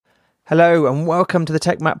Hello and welcome to the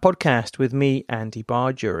TechMap podcast with me, Andy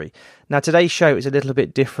Barjury. Now today's show is a little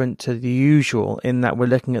bit different to the usual in that we're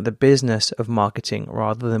looking at the business of marketing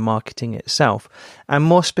rather than marketing itself. And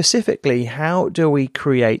more specifically, how do we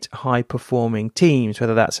create high-performing teams,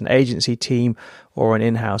 whether that's an agency team or an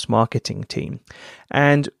in-house marketing team?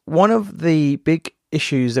 And one of the big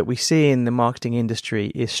issues that we see in the marketing industry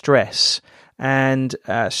is stress. And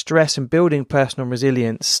stress and building personal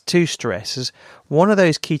resilience to stress is one of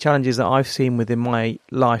those key challenges that I've seen within my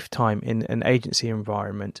lifetime in an agency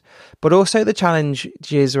environment, but also the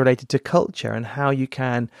challenges related to culture and how you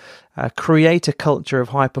can create a culture of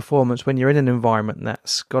high performance when you're in an environment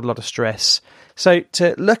that's got a lot of stress. So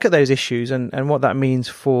to look at those issues and what that means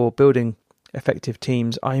for building effective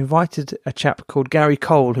teams, I invited a chap called Gary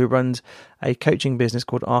Cole, who runs a coaching business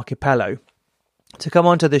called Archipelago, to come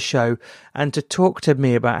onto the show and to talk to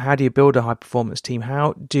me about how do you build a high performance team?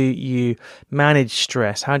 How do you manage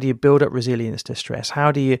stress? How do you build up resilience to stress?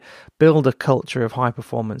 How do you build a culture of high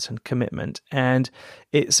performance and commitment? And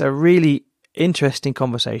it's a really interesting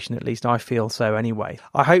conversation, at least I feel so anyway.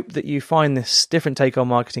 I hope that you find this different take on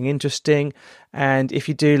marketing interesting. And if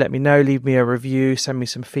you do, let me know, leave me a review, send me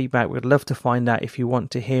some feedback. We'd love to find out if you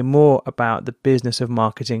want to hear more about the business of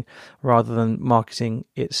marketing rather than marketing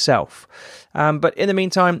itself. But in the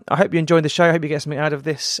meantime, I hope you enjoyed the show. I hope you get something out of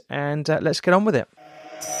this, and let's get on with it.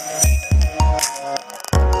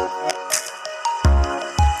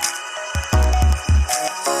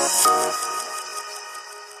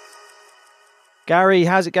 Gary,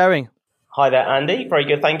 how's it going? Hi there, Andy. Very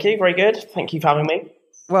good, thank you. Very good. Thank you for having me.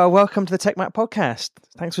 Well, welcome to the TechMap podcast.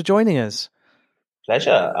 Thanks for joining us.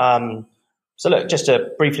 Pleasure. So look, just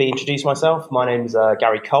to briefly introduce myself, my name's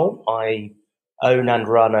Gary Cole. I own and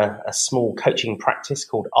run a small coaching practice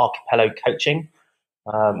called Archipelago Coaching.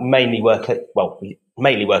 Mainly work in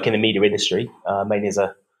the media industry, mainly as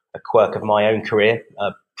a quirk of my own career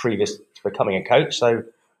previous to becoming a coach. So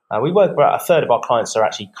we work about a third of our clients are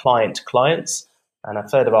actually clients. And a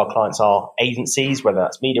third of our clients are agencies, whether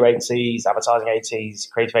that's media agencies, advertising agencies,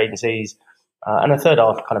 creative agencies, and a third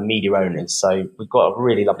are kind of media owners. So we've got a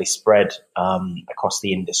really lovely spread across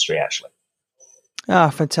the industry, actually.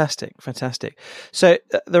 Fantastic. So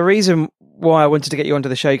the reason why I wanted to get you onto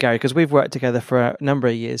the show, Gary, because we've worked together for a number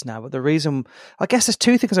of years now, but the reason, I guess there's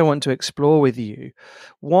two things I want to explore with you.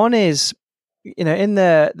 One is, in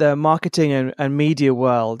the marketing and media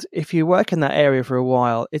world, if you work in that area for a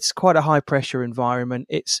while, it's quite a high pressure environment.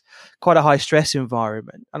 It's quite a high stress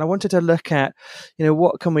environment. And I wanted to look at,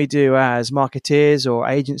 what can we do as marketeers or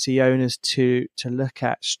agency owners to look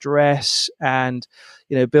at stress and,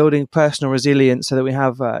 building personal resilience so that we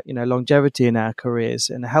have, longevity in our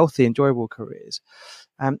careers and healthy, enjoyable careers.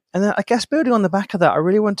 And then I guess building on the back of that, I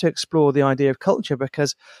really want to explore the idea of culture,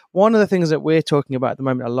 because one of the things that we're talking about at the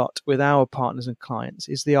moment a lot with our partners and clients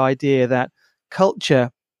is the idea that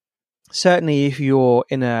culture, certainly if you're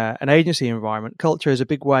in an agency environment, culture is a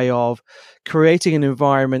big way of creating an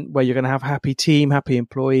environment where you're going to have happy team, happy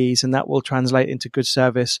employees, and that will translate into good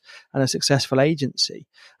service and a successful agency.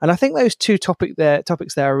 And I think those two topics there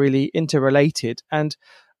are really interrelated. And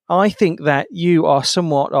I think that you are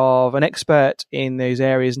somewhat of an expert in those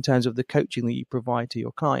areas in terms of the coaching that you provide to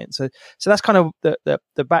your clients. So that's kind of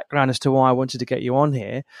the background as to why I wanted to get you on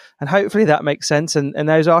here. And hopefully that makes sense. And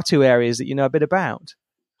those are two areas that you know a bit about.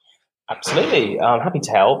 Absolutely. I'm happy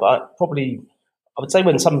to help. I would say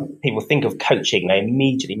when some people think of coaching, they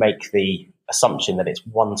immediately make the assumption that it's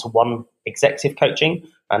one-to-one executive coaching.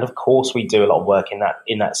 And of course, we do a lot of work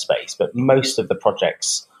in that space. But most of the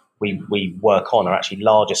projects we work on are actually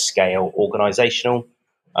larger scale organizational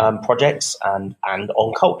projects and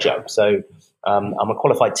on culture. So I'm a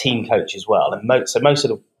qualified team coach as well. And most of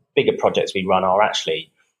the bigger projects we run are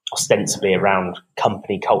actually ostensibly around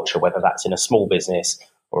company culture, whether that's in a small business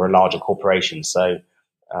or a larger corporation. So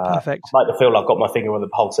Perfect. I like to feel I've got my finger on the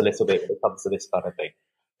pulse a little bit when it comes to this kind of thing.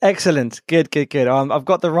 Excellent. Good. I've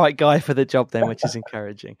got the right guy for the job then, which is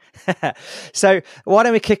encouraging. So why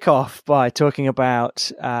don't we kick off by talking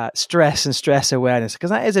about stress and stress awareness, because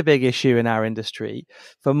that is a big issue in our industry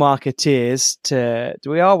for marketeers.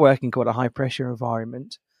 We are working quite a high pressure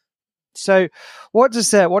environment. So what does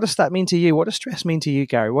that mean to you? What does stress mean to you,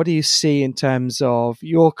 Gary? What do you see in terms of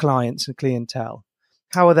your clients and clientele?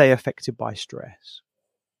 How are they affected by stress?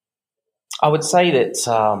 I would say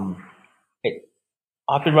that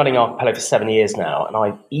I've been running Archipelago for 7 years now,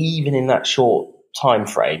 and even in that short time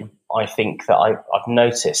frame, I think that I've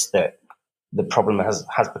noticed that the problem has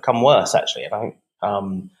become worse, actually. And I think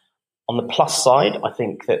on the plus side, I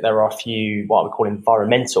think that there are a few what we call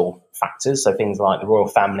environmental factors, so things like the royal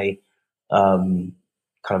family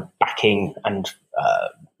kind of backing and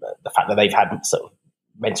the fact that they've had sort of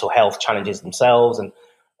mental health challenges themselves, and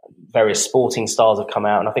various sporting stars have come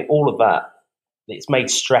out. And I think all of that, it's made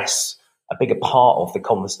stress a bigger part of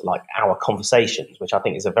our conversations, which I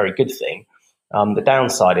think is a very good thing. The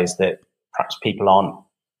downside is that perhaps people aren't,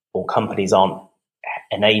 or companies aren't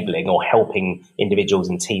enabling or helping individuals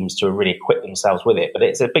and teams to really equip themselves with it. But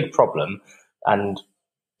it's a big problem. And,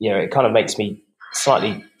 it kind of makes me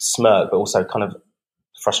slightly smirk, but also kind of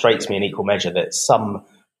frustrates me in equal measure that some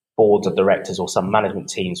boards of directors or some management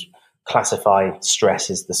teams classify stress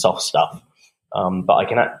as the soft stuff. But I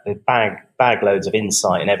can bag loads of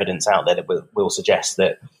insight and evidence out there that will suggest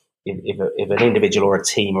that if an individual or a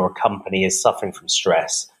team or a company is suffering from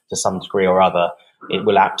stress to some degree or other, it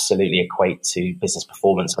will absolutely equate to business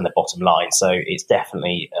performance and the bottom line. So it's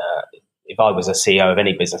definitely, if I was a CEO of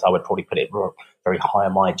any business, I would probably put it very high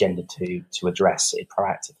on my agenda to address it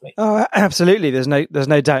proactively. Oh, absolutely. There's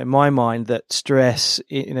no doubt in my mind that stress,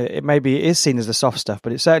 it maybe is seen as the soft stuff,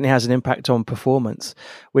 but it certainly has an impact on performance,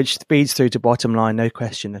 which feeds through to bottom line, no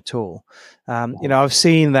question at all. I've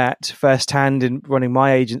seen that firsthand in running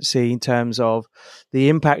my agency in terms of the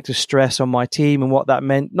impact of stress on my team and what that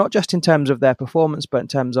meant, not just in terms of their performance, but in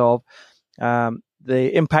terms of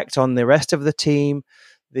the impact on the rest of the team,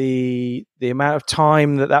 the amount of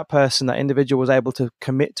time that individual was able to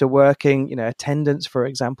commit to working, attendance, for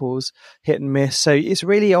example, is hit and miss. So it's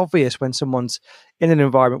really obvious when someone's in an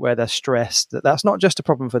environment where they're stressed, that's not just a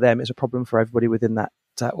problem for them, it's a problem for everybody within that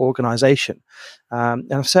organization.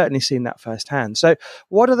 And I've certainly seen that firsthand. So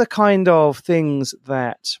what are the kind of things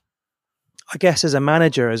that, I guess, as a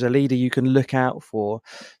manager, as a leader, you can look out for,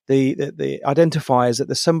 the identifiers that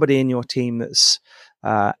there's somebody in your team that's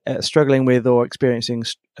struggling with or experiencing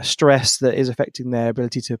stress that is affecting their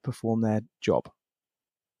ability to perform their job?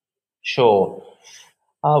 Sure.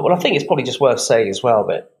 Well, I think it's probably just worth saying as well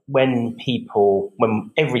that when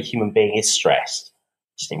every human being is stressed,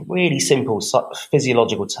 just in really simple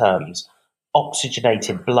physiological terms,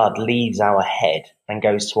 oxygenated blood leaves our head and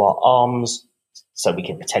goes to our arms so we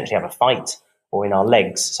can potentially have a fight, or in our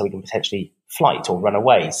legs so we can potentially flight or run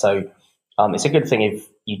away. So it's a good thing if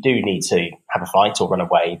you do need to have a fight or run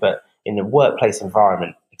away, but in the workplace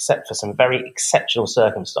environment, except for some very exceptional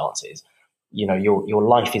circumstances, your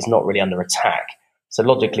life is not really under attack. So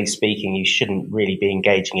logically speaking, you shouldn't really be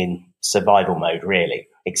engaging in survival mode, really,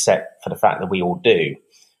 except for the fact that we all do.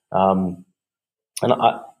 And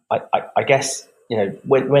I guess,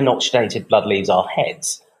 when oxygenated blood leaves our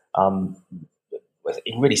heads,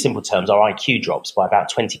 in really simple terms, our IQ drops by about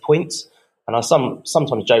 20 points. And I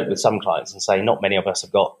sometimes joke with some clients and say not many of us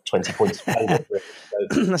have got 20 points. So,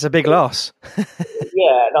 that's a big loss.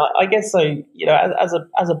 Yeah, and I guess so. As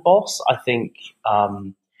a boss, I think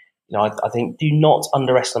I think do not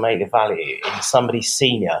underestimate the value in somebody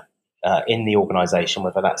senior in the organisation,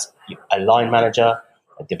 whether that's a line manager,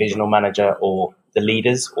 a divisional manager, or the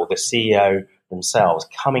leaders or the CEO themselves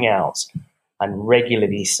coming out and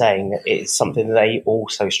regularly saying that it is something that they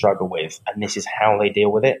also struggle with, and this is how they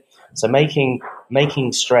deal with it. So making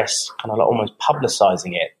stress kind of like almost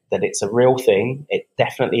publicizing it, that it's a real thing, it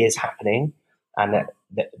definitely is happening, and that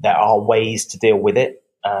there are ways to deal with it,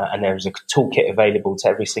 and there is a toolkit available to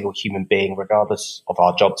every single human being, regardless of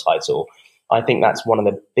our job title. I think that's one of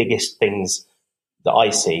the biggest things that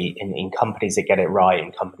I see in companies that get it right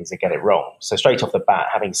and companies that get it wrong. So straight off the bat,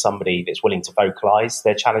 having somebody that's willing to vocalize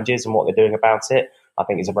their challenges and what they're doing about it, I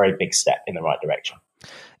think is a very big step in the right direction.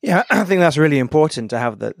 Yeah, I think that's really important to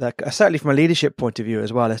have that, certainly from a leadership point of view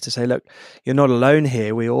as well, is to say, look, you're not alone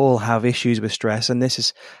here. We all have issues with stress, and this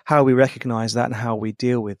is how we recognize that and how we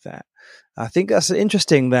deal with that. I think that's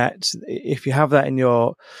interesting that if you have that in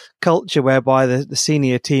your culture whereby the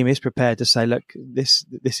senior team is prepared to say, look, this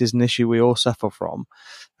is an issue we all suffer from,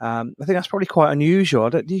 I think that's probably quite unusual.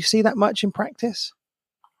 Do you see that much in practice?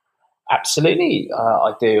 Absolutely,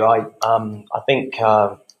 I do. I think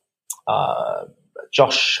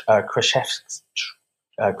Josh Krzyzewski,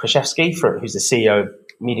 who's the CEO of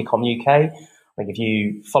Mediacom UK, I think if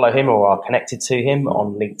you follow him or are connected to him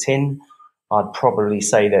on LinkedIn, I'd probably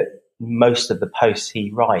say that most of the posts he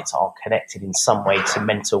writes are connected in some way to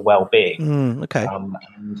mental well-being. Okay. And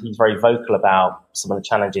he's very vocal about some of the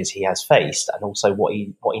challenges he has faced, and also what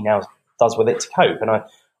he now does with it to cope. And I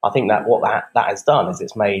think that what that has done is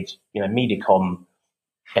it's made Mediacom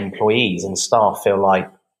employees and staff feel like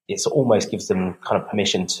it almost gives them kind of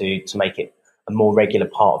permission to make it a more regular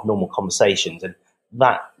part of normal conversations. And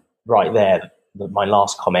that right there, my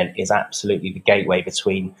last comment, is absolutely the gateway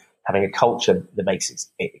between having a culture that makes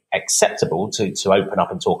it acceptable to open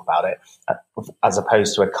up and talk about it, as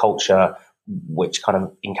opposed to a culture which kind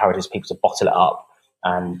of encourages people to bottle it up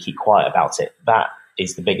and keep quiet about it. That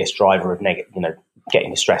is the biggest driver of getting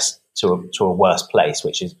the stress to a worse place,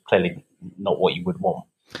 which is clearly not what you would want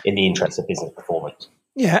in the interest of business performance.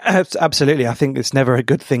 Yeah, absolutely. I think it's never a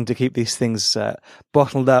good thing to keep these things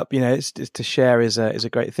bottled up. It's to share is a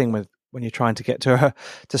great thing when you're trying to get to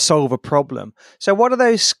solve a problem. So, what are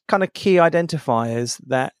those kind of key identifiers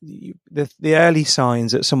that the early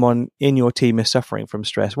signs that someone in your team is suffering from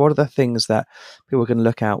stress? What are the things that people can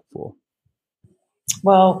look out for?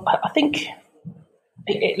 Well, I think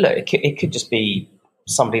it could just be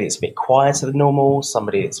somebody that's a bit quieter than normal,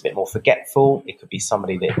 somebody that's a bit more forgetful. It could be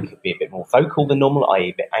somebody that could be a bit more vocal than normal, i.e.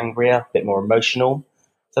 a bit angrier, a bit more emotional.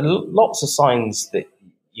 So lots of signs that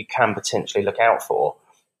you can potentially look out for.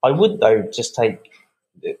 I would, though, just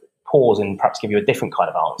pause and perhaps give you a different kind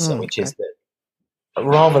of answer, which is that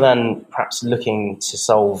rather than perhaps looking to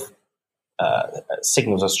solve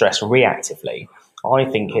signals of stress reactively, I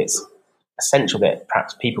think it's essential that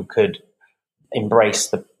perhaps people could embrace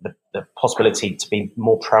the possibility to be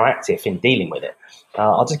more proactive in dealing with it.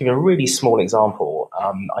 I'll just give you a really small example.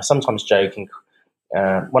 I sometimes joke, and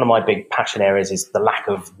one of my big passion areas is the lack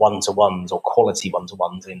of one-to-ones or quality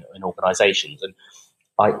one-to-ones in organisations. And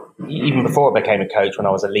even before I became a coach, when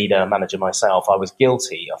I was a leader, manager myself, I was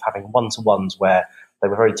guilty of having one-to-ones where they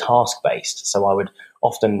were very task-based. So I would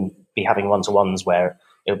often be having one-to-ones where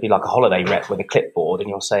it would be like a holiday rep with a clipboard, and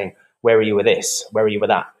you're saying, where are you with this? Where are you with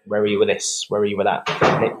that? Where are you with this? Where are you with that?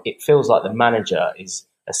 And it feels like the manager is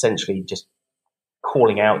essentially just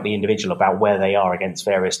calling out the individual about where they are against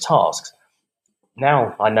various tasks.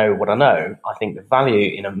 Now I know what I know. I think the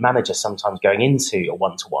value in a manager sometimes going into a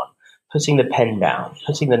one-to-one, putting the pen down,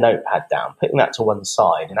 putting the notepad down, putting that to one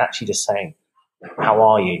side and actually just saying, how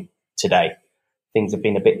are you today? Things have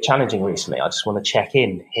been a bit challenging recently. I just want to check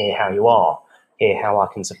in, hear how you are, hear how I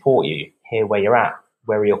can support you, hear where you're at.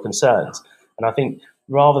 Where are your concerns? And I think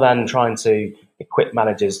rather than trying to equip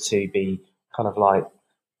managers to be kind of like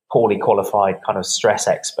poorly qualified kind of stress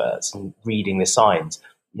experts and reading the signs,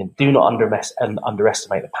 do not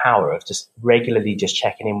underestimate the power of just regularly just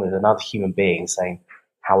checking in with another human being saying,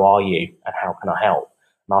 how are you and how can I help?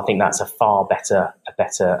 And I think that's a far better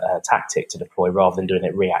tactic to deploy rather than doing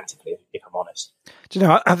it reactively, if I'm honest. Do you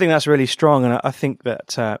know, I think that's really strong. And I think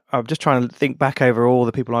that I'm just trying to think back over all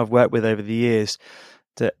the people I've worked with over the years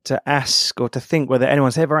to ask or to think whether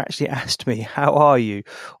anyone's ever actually asked me, how are you?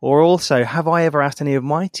 Or also, have I ever asked any of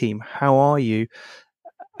my team, how are you?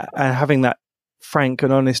 And having that frank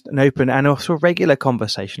and honest and open and also regular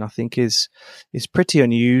conversation, I think is pretty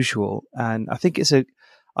unusual. And I think it's a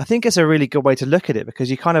really good way to look at it,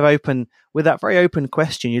 because you kind of open with that very open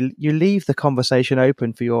question. You leave the conversation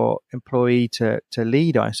open for your employee to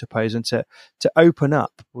lead, I suppose, and to open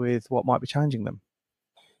up with what might be challenging them.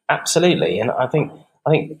 Absolutely, and I think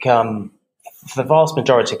for the vast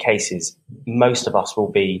majority of cases, most of us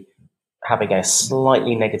will be having a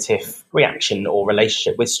slightly negative reaction or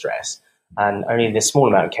relationship with stress, and only in a small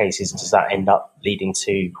amount of cases does that end up leading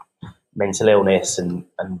to mental illness and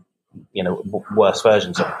worse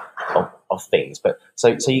versions of things. But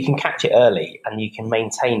so you can catch it early and you can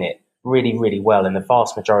maintain it really, really well in the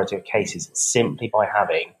vast majority of cases simply by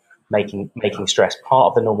making stress part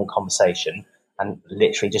of the normal conversation and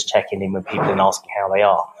literally just checking in with people and asking how they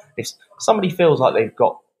are. If somebody feels like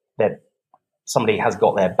somebody has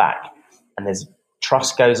got their back and there's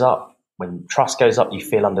trust goes up, when trust goes up, you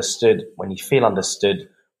feel understood. When you feel understood,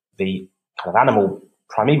 the kind of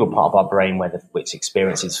primeval part of our brain which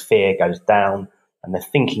experiences fear goes down, and the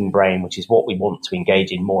thinking brain, which is what we want to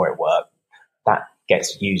engage in more at work, that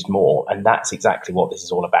gets used more. And that's exactly what this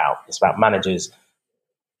is all about. It's about managers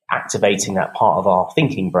activating that part of our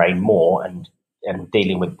thinking brain more and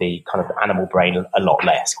dealing with the kind of animal brain a lot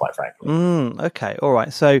less, quite frankly. Okay, all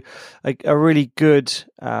right. So a really good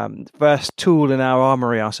first tool in our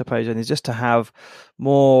armory, I suppose, and is just to have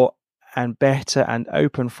more and better and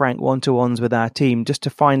open, frank one-to-ones with our team, just to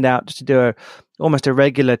find out, just to do almost a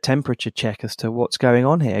regular temperature check as to what's going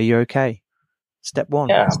on here. Are you okay? Step one.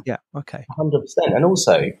 Yeah. Okay. 100%. And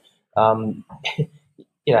also,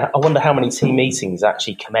 I wonder how many team meetings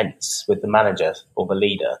actually commence with the manager or the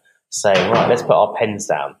leader saying, right, let's put our pens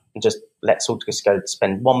down and let's all just go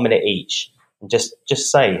spend 1 minute each and just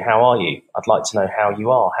say, how are you? I'd like to know how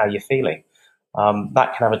you are, how you're feeling.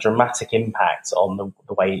 That can have a dramatic impact on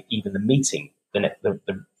the way even the meeting,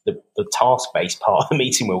 the task-based part of the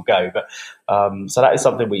meeting will go. But so that is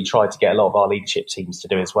something we try to get a lot of our leadership teams to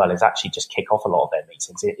do as well, is actually just kick off a lot of their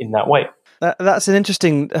meetings in that way. That's an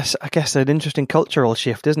interesting cultural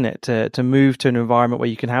shift, isn't it? To move to an environment where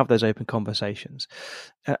you can have those open conversations.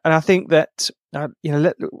 And I think that,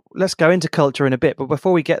 let's go into culture in a bit. But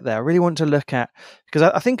before we get there, I really want to look at, because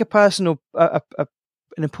I think a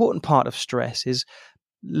an important part of stress is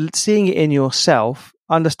seeing it in yourself,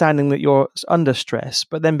 understanding that you're under stress,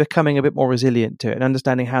 but then becoming a bit more resilient to it and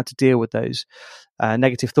understanding how to deal with those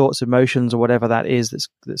negative thoughts, emotions, or whatever that is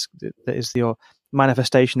that is your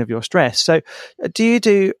manifestation of your stress. So do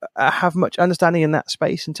you have much understanding in that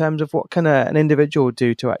space in terms of what can an individual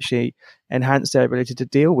do to actually enhance their ability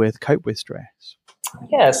to cope with stress?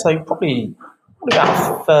 Yeah, so probably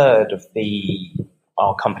about a third of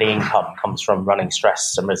our company income comes from running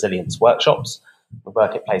stress and resilience workshops. We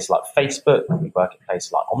work at places like Facebook, we work at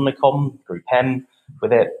places like Omnicom, GroupM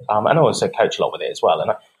with it, and I also coach a lot with it as well.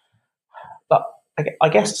 But I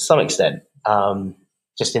guess to some extent,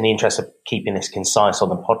 just in the interest of keeping this concise on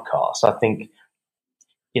the podcast, I think,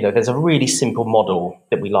 there's a really simple model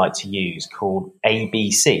that we like to use called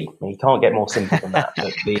ABC. I mean, you can't get more simple than that.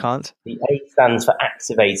 Can't. The A stands for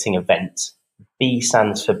activating event, B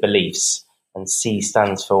stands for beliefs, and C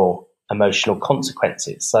stands for emotional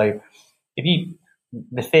consequences. So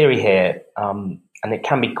the theory here, and it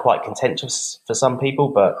can be quite contentious for some people,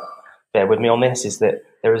 but bear with me on this, is that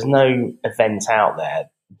there is no event out there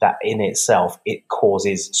that in itself, it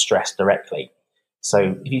causes stress directly.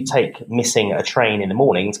 So if you take missing a train in the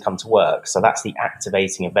morning to come to work, so that's the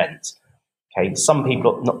activating event. Okay, some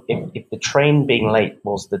people, if the train being late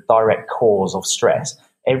was the direct cause of stress,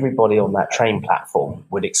 everybody on that train platform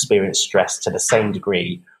would experience stress to the same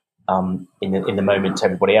degree in the moment to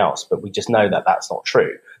everybody else. But we just know that that's not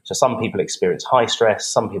true. So some people experience high stress.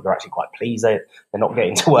 Some people are actually quite pleased they're not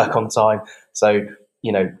getting to work on time. So,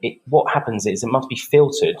 what happens is it must be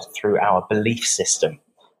filtered through our belief system,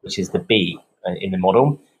 which is the B in the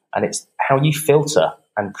model. And it's how you filter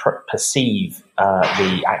and perceive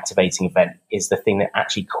the activating event is the thing that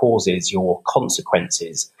actually causes your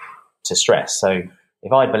consequences to stress. So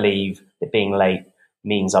if I believe that being late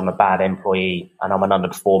means I'm a bad employee and I'm an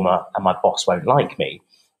underperformer and my boss won't like me,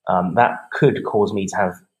 that could cause me to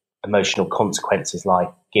have emotional consequences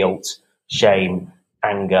like guilt, shame,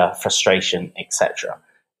 anger, frustration, etc.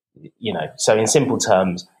 So in simple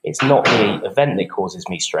terms, it's not the event that causes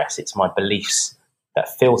me stress, it's my beliefs that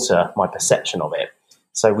filter my perception of it.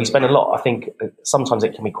 So we spend a lot, I think sometimes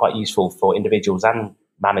it can be quite useful for individuals and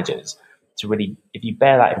managers to really, if you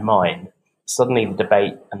bear that in mind, suddenly the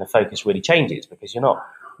debate and the focus really changes, because you're not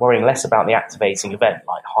worrying less about the activating event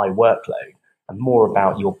like high workload and more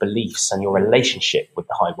about your beliefs and your relationship with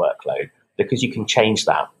the high workload, because you can change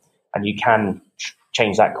that, and you can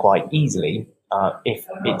change that quite easily. If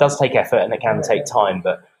it does take effort and it can take time,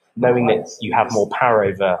 but knowing that you have more power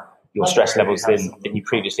over your stress levels than you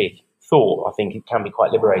previously thought, I think it can be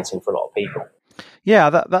quite liberating for a lot of people. Yeah,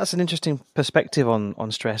 that's an interesting perspective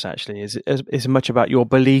on stress, actually. Is as much about your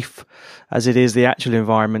belief as it is the actual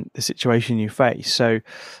environment, the situation you face. So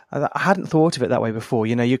I hadn't thought of it that way before.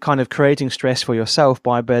 You're kind of creating stress for yourself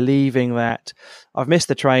by believing that I've missed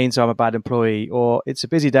the train, so I'm a bad employee, or it's a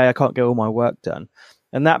busy day, I can't get all my work done.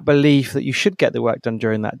 And that belief that you should get the work done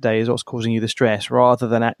during that day is what's causing you the stress, rather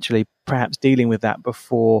than actually perhaps dealing with that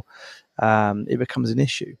before it becomes an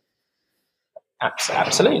issue.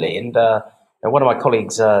 Absolutely. And one of my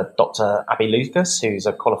colleagues, Dr. Abby Lucas, who's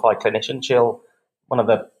a qualified clinician, one of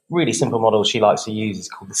the really simple models she likes to use is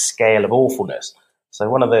called the scale of awfulness. So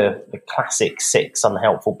one of the classic 6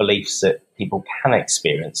 unhelpful beliefs that people can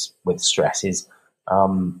experience with stress is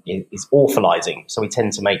awfulizing. So we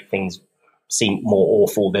tend to make things seem more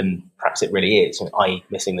awful than perhaps it really is, i.e.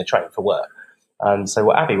 missing the train for work. And so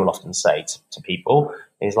what Abby will often say to people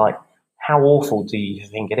is like, how awful do you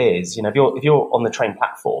think it is? If you're on the train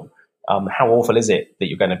platform, how awful is it that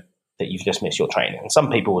you've just missed your train? And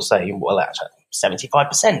some people will say, well, that's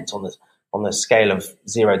 75% on the scale of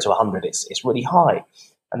 0 to 100. It's really high.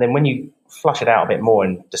 And then when you flush it out a bit more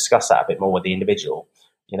and discuss that a bit more with the individual,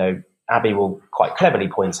 Abby will quite cleverly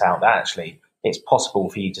point out that actually it's possible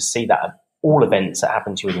for you to see that at all events that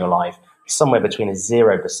happen to you in your life somewhere between a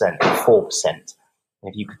 0% and 4%. And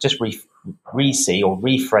if you could just re-see or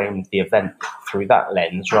reframe the event through that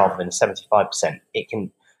lens rather than 75%, it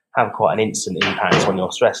can have quite an instant impact on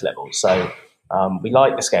your stress levels. So we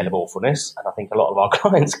like the scale of awfulness, and I think a lot of our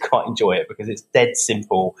clients quite enjoy it because it's dead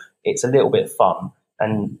simple, it's a little bit fun,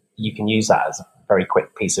 and you can use that as a very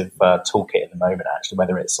quick piece of toolkit at the moment, actually,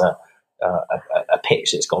 whether it's a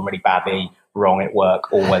pitch that's gone really badly wrong at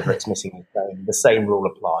work or whether it's missing the same rule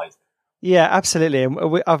applies. Yeah, absolutely.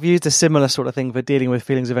 And I've used a similar sort of thing for dealing with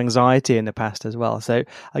feelings of anxiety in the past as well. So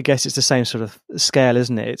I guess it's the same sort of scale,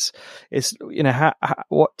 isn't it? It's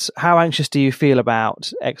how anxious do you feel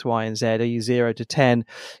about X, Y, and Z? Are you 0 to 10?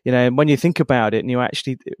 And when you think about it and you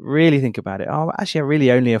actually really think about it, oh, actually, I'm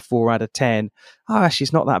really only a 4 out of 10. oh, actually,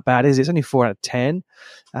 it's not that bad, is it? It's only 4 out of 10.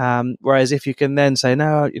 Whereas if you can then say,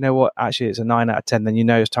 no, you know what, actually it's a 9 out of 10, then you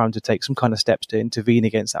know it's time to take some kind of steps to intervene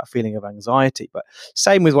against that feeling of anxiety. But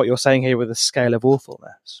same with what you're saying here with the scale of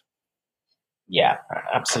awfulness. Yeah,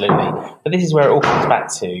 absolutely. But this is where it all comes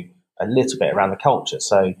back to a little bit around the culture.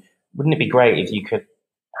 So wouldn't it be great if you could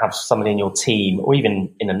have somebody in your team or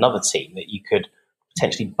even in another team that you could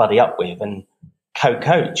potentially buddy up with and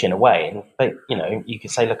co-coach in a way? And, you know, you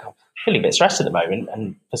could say, look, I'm feeling a bit stressed at the moment,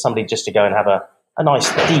 and for somebody just to go and have a nice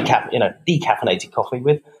decaffeinated coffee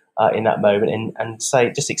with in that moment and say,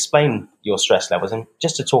 just explain your stress levels and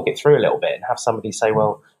just to talk it through a little bit and have somebody say,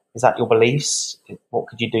 well, is that your beliefs? What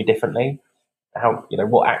could you do differently? How, you know,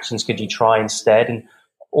 what actions could you try instead? And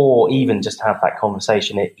or even just have that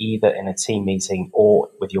conversation either in a team meeting or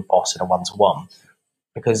with your boss in a one-to-one.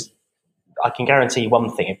 Because I can guarantee you one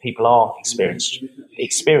thing: if people are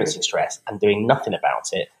experiencing stress and doing nothing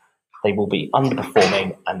about it, they will be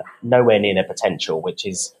underperforming and nowhere near their potential, which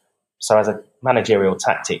is, so as a managerial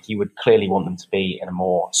tactic, you would clearly want them to be in a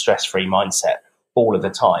more stress-free mindset all of the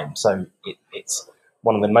time. So it's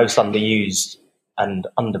one of the most underused and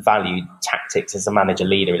undervalued tactics as a manager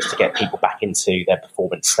leader is to get people back into their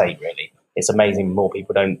performance state, really. It's amazing more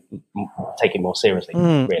people don't take it more seriously.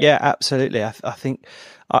 Really. Yeah, absolutely. I think,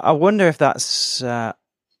 I wonder if that's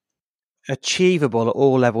achievable at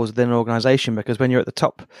all levels within an organization, because when you're at the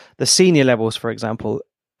top, the senior levels, for example,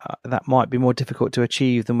 that might be more difficult to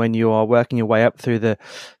achieve than when you are working your way up through the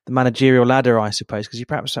managerial ladder, I suppose, because you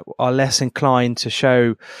perhaps are less inclined to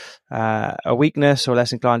show a weakness or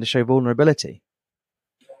less inclined to show vulnerability.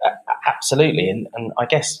 Absolutely. And I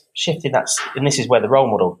guess shifting that, and this is where the role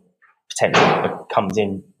model potentially comes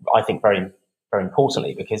in, I think, very, very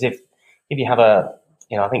importantly, because if you have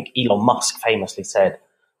I think Elon Musk famously said,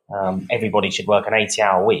 everybody should work an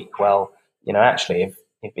 80-hour week. Well, you know, actually,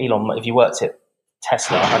 if you worked at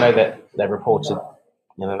Tesla, I know that they're reported,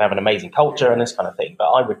 you know, they have an amazing culture and this kind of thing, but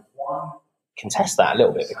I would contest that a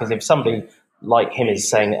little bit, because if somebody like him is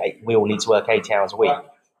saying that we all need to work 80 hours a week,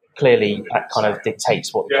 clearly that kind of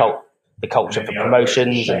dictates what the culture for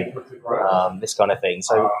promotions and this kind of thing.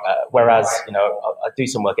 So whereas, you know, I do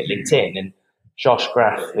some work at LinkedIn, and Josh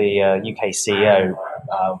Graf, the UK CEO,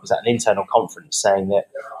 was at an internal conference saying that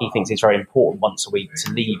he thinks it's very important once a week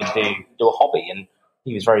to leave and do a hobby. And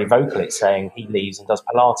he was very vocal at saying he leaves and does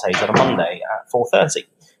Pilates on a Monday at 4:30,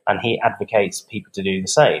 and he advocates people to do the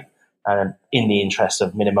same. And in the interest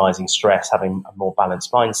of minimising stress, having a more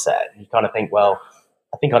balanced mindset, and you kind of think, well,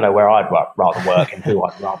 I think I know where I'd rather work and who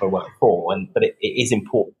I'd rather work for, but it is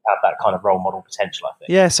important to have that kind of role model potential, I think.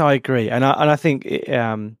 Yes, I agree, and I think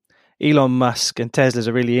Elon Musk and Tesla is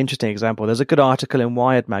a really interesting example. There's a good article in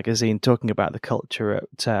Wired magazine talking about the culture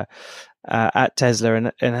at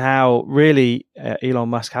Tesla and how really Elon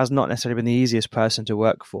Musk has not necessarily been the easiest person to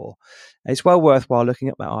work for. It's well worthwhile looking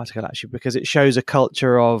at that article, actually, because it shows a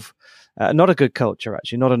culture of not a good culture,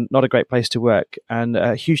 actually, not a great place to work, and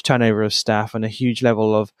a huge turnover of staff and a huge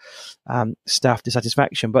level of staff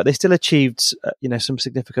dissatisfaction. But they still achieved, some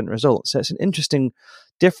significant results. So it's an interesting,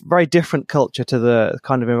 very different culture to the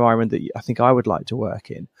kind of environment that I think I would like to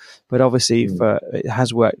work in. But obviously, it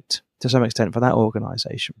has worked to some extent for that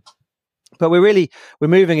organisation. But we're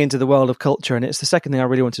moving into the world of culture, and it's the second thing I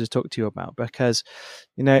really wanted to talk to you about, because,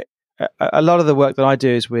 a lot of the work that I do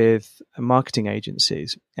is with marketing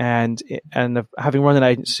agencies, and having run an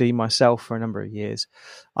agency myself for a number of years,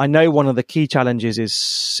 I know one of the key challenges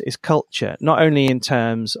is culture, not only in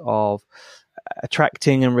terms of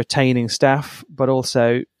attracting and retaining staff, but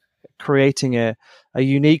also creating a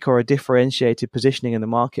unique or a differentiated positioning in the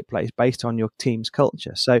marketplace based on your team's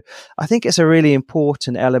culture. So I think it's a really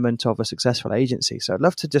important element of a successful agency. So I'd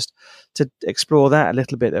love to just to explore that a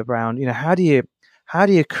little bit around, how do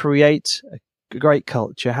you create a great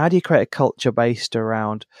culture? How do you create a culture based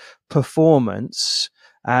around performance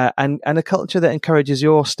and a culture that encourages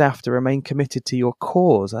your staff to remain committed to your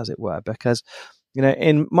cause, as it were? Because,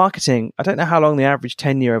 in marketing, I don't know how long the average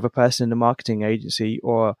tenure of a person in a marketing agency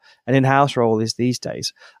or an in-house role is these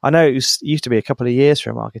days. I know it used to be a couple of years for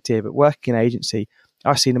a marketeer, but working in an agency,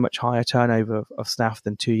 I've seen a much higher turnover of staff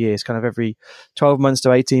than 2 years. Kind of every 12 months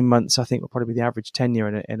to 18 months, I think, will probably be the average tenure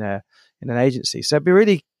in an agency. So it'd be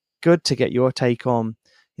really good to get your take on,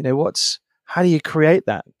 how do you create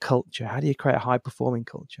that culture? How do you create a high-performing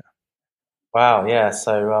culture? Wow, yeah.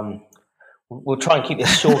 So we'll try and keep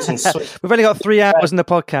this short and sweet. We've only got 3 hours in the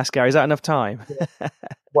podcast, Gary. Is that enough time?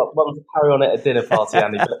 Well, to carry on at a dinner party,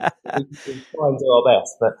 Andy, but we try and do our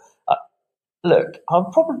best. But look,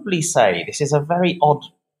 I'll probably say this is a very odd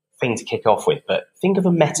thing to kick off with, but think of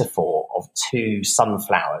a metaphor of 2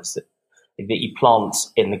 sunflowers. that you plant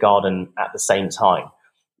in the garden at the same time.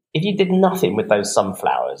 If you did nothing with those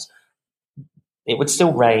sunflowers, it would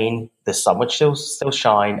still rain, the sun would still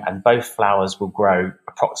shine, and both flowers will grow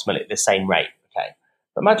approximately at the same rate. Okay,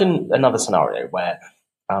 but imagine another scenario where,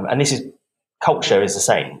 and this is culture is the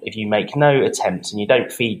same. If you make no attempts and you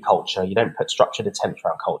don't feed culture, you don't put structured attempts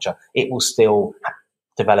around culture, it will still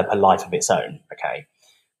develop a life of its own. Okay,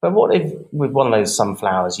 but what if with one of those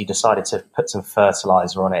sunflowers you decided to put some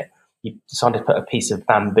fertilizer on it? You decided to put a piece of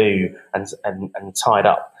bamboo and tie it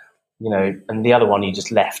up, and the other one you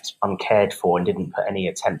just left uncared for and didn't put any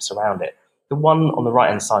attempts around it. The one on the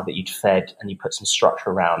right-hand side that you'd fed and you put some structure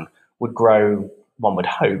around would grow, one would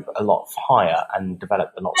hope, a lot higher and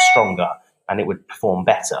develop a lot stronger, and it would perform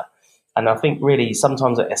better. And I think really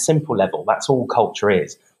sometimes at a simple level, that's all culture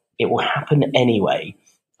is. It will happen anyway.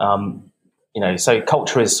 So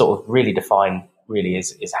culture is sort of really defined, really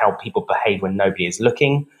is how people behave when nobody is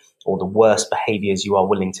looking, or the worst behaviors you are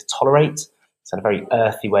willing to tolerate. It's a very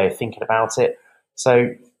earthy way of thinking about it. So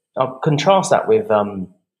I'll contrast that with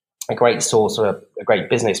a great source or a great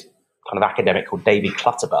business kind of academic called David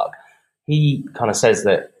Clutterbuck. He kind of says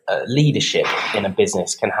that leadership in a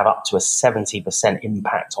business can have up to a 70%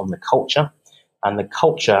 impact on the culture, and the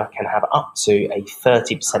culture can have up to a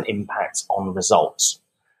 30% impact on results.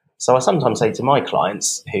 So I sometimes say to my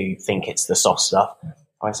clients who think it's the soft stuff,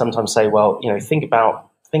 I sometimes say, well,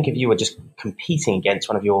 think if you were just competing against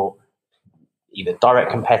one of your either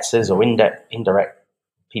direct competitors or indirect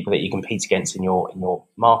people that you compete against in your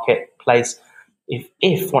marketplace.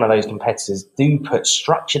 If one of those competitors do put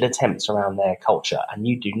structured attempts around their culture and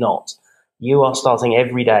you do not, you are starting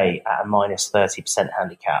every day at a minus 30%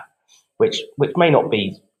 handicap, which may not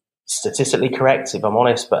be statistically correct, if I'm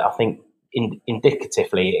honest, but I think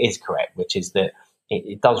indicatively it is correct, which is that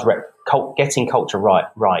it does getting culture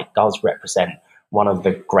right does represent one of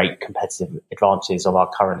the great competitive advantages of our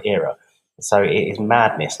current era. So it is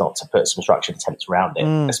madness not to put some structured attempts around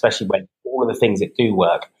it, especially when all of the things that do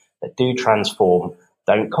work, that do transform,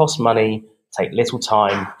 don't cost money, take little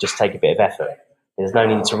time, just take a bit of effort. There's no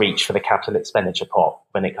need to reach for the capital expenditure pot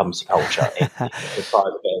when it comes to culture. It requires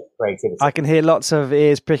a bit of creativity. I can hear lots of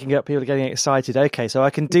ears pricking up, people getting excited. Okay, so I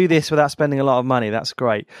can do this without spending a lot of money. That's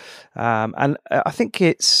great. And I think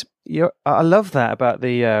I love that about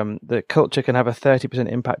the culture can have a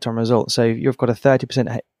 30% impact on results. So you've got a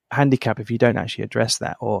 30% handicap if you don't actually address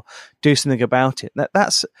that or do something about it.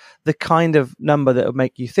 That's the kind of number that will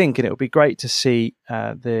make you think, and it would be great to see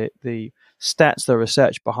the stats, the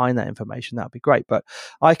research behind that information. That would be great, but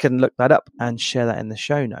I can look that up and share that in the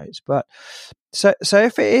show notes. But so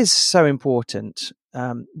if it is so important,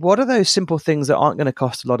 what are those simple things that aren't going to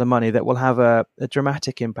cost a lot of money that will have a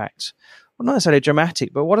dramatic impact? Well, not necessarily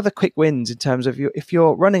dramatic, but what are the quick wins in terms of if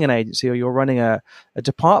you're running an agency or you're running a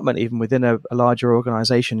department, even within a larger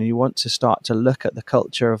organization, and you want to start to look at the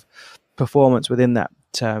culture of performance within that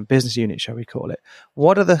business unit, shall we call it?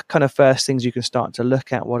 What are the kind of first things you can start to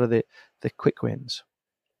look at? What are the quick wins?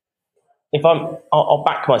 I'll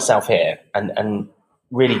back myself here and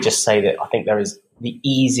really just say that I think there is the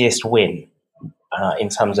easiest win in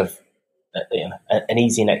terms of an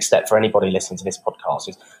easy next step for anybody listening to this podcast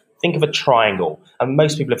is think of a triangle. And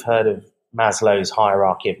most people have heard of Maslow's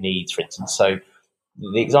hierarchy of needs, for instance. So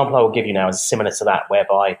the example I will give you now is similar to that,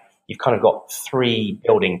 whereby you've kind of got three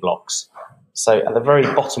building blocks. So at the very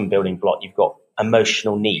bottom building block, you've got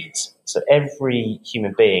emotional needs. So every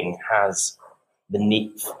human being has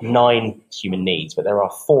 9 human needs, but there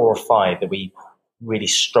are 4 or 5 that we really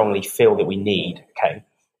strongly feel that we need. Okay,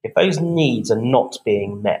 if those needs are not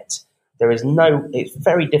being met, it's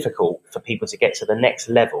very difficult for people to get to the next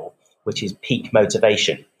level, which is peak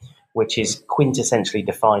motivation, which is quintessentially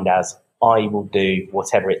defined as I will do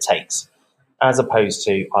whatever it takes, as opposed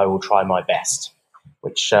to I will try my best,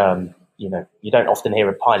 which you don't often hear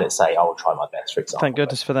a pilot say I will try my best, for example. Thank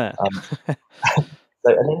goodness for that.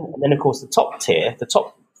 And then of course the top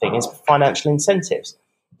thing is financial incentives.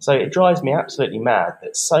 So it drives me absolutely mad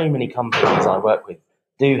that so many companies I work with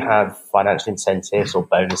do have financial incentives or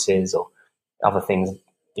bonuses or other things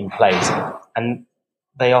in place, and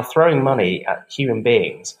they are throwing money at human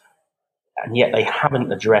beings, and yet they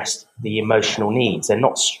haven't addressed the emotional needs. They're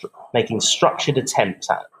not making structured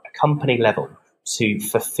attempts at a company level to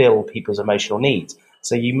fulfill people's emotional needs.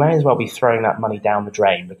 So you may as well be throwing that money down the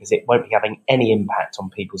drain because it won't be having any impact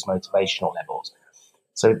on people's motivational levels.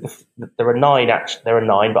 So there are 9,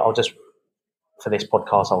 but I'll just, for this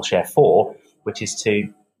podcast, I'll share 4, which is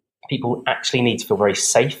people actually need to feel very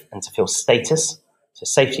safe and to feel status. So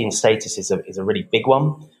safety and status is a really big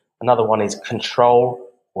one. Another one is control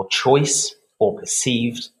or choice or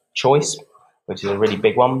perceived choice, which is a really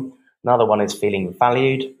big one. Another one is feeling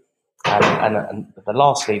valued. And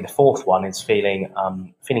lastly, the fourth one is feeling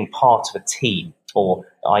part of a team, or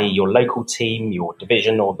i.e. your local team, your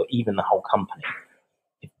division, or even the whole company.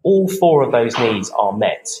 If all four of those needs are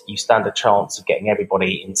met, you stand a chance of getting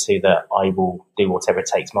everybody into the I will do whatever it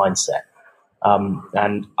takes mindset.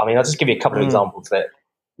 And I mean, I'll just give you a couple of examples that,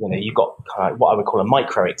 you've got kind of what I would call a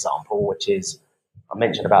micro example, which is, I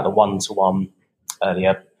mentioned about the one-to-one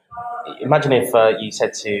earlier. Imagine if you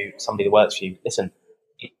said to somebody that works for you, listen,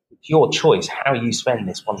 it's your choice how you spend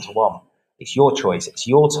this one-to-one. It's your choice. It's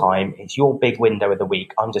your time. It's your big window of the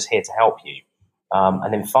week. I'm just here to help you.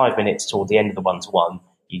 And then 5 minutes toward the end of the one-to-one,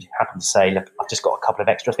 you happen to say, look, I've just got a couple of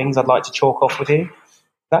extra things I'd like to chalk off with you.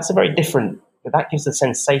 That's a very different, that gives the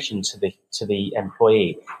sensation to the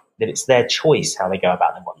employee that it's their choice how they go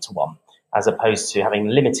about the one-to-one, as opposed to having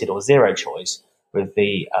limited or zero choice with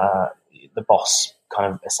the boss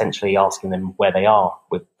kind of essentially asking them where they are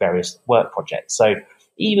with various work projects. So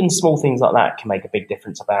even small things like that can make a big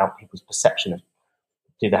difference about people's perception of,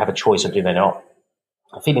 do they have a choice or do they not?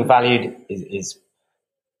 Feeling valued is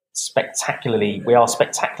we are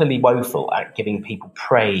spectacularly woeful at giving people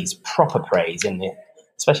praise, proper praise,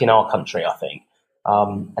 especially in our country, I think.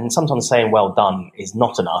 And sometimes saying well done is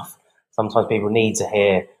not enough. Sometimes people need to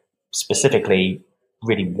hear specifically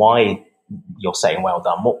really why you're saying well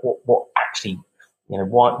done, what actually,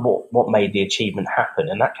 what made the achievement happen,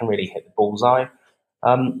 and that can really hit the bullseye.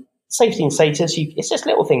 Safety and status, it's just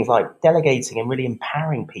little things like delegating and really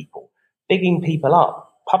empowering people, bigging people up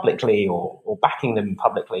publicly or backing them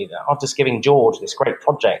publicly. I've just given George this great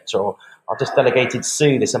project, or I've just delegated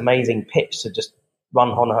Sue this amazing pitch to just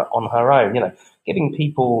run on her own. Giving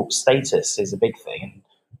people status is a big thing,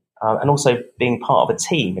 and also being part of a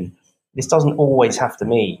team. And this doesn't always have to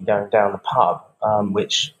mean going down the pub,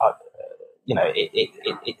 which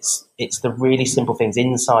it's the really simple things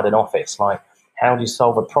inside an office, like how do you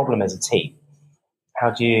solve a problem as a team? How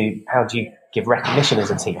do you give recognition as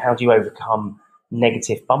a team? How do you overcome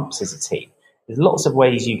negative bumps as a team? There's lots of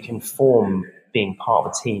ways you can form being part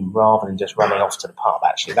of a team rather than just running off to the pub.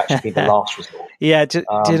 Actually, that should be the last resort. Yeah, do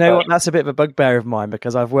you know what? That's a bit of a bugbear of mine,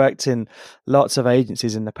 because I've worked in lots of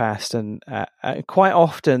agencies in the past, and quite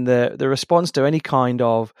often the response to any kind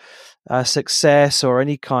of success, or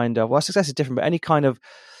any kind of, well, success is different, but any kind of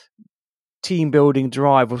team building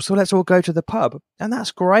drive, so let's all go to the pub. And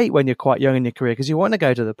that's great when you're quite young in your career, because you want to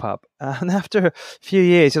go to the pub. And after a few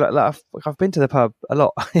years, you're like, I've been to the pub a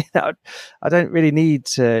lot. I don't really need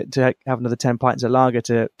to have another 10 pints of lager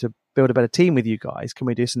to build a better team with you guys. Can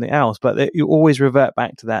we do something else? But you always revert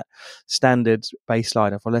back to that standard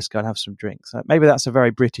baseline of, well, let's go and have some drinks. Maybe that's a very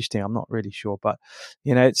British thing. I'm not really sure, but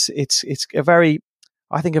it's a very,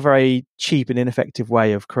 I think, a very cheap and ineffective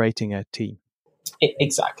way of creating a team.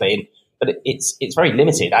 Exactly. But it's very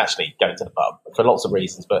limited, actually, going to the pub for lots of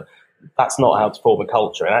reasons. But that's not how to form a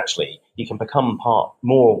culture. And actually, you can become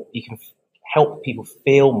you can help people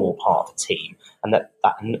feel more part of the team, and that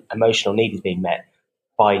emotional need is being met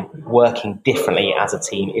by working differently as a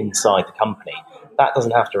team inside the company. That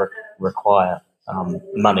doesn't have to require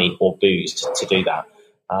money or booze to do that.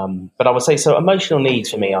 But I would say, so emotional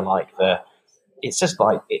needs for me are like it's just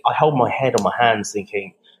like, I hold my head on my hands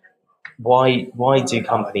thinking, why do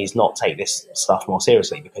companies not take this stuff more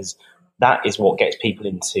seriously? Because that is what gets people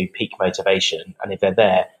into peak motivation. And if they're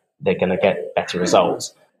there, they're going to get better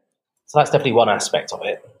results. So that's definitely one aspect of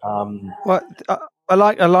it. Well, I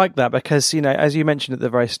like that, because, as you mentioned at the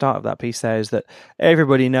very start of that piece there, is that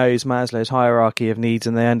everybody knows Maslow's hierarchy of needs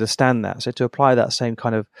and they understand that. So to apply that same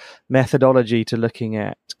kind of methodology to looking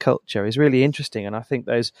at culture is really interesting. And I think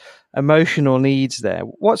those emotional needs there,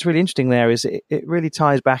 what's really interesting there is it really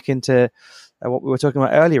ties back into what we were talking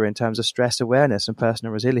about earlier in terms of stress awareness and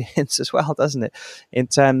personal resilience as well, doesn't it? In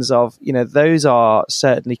terms of, those are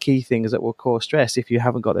certainly key things that will cause stress if you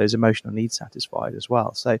haven't got those emotional needs satisfied as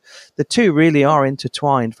well. So the two really are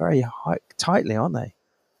intertwined very tightly, aren't they?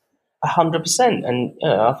 100%. And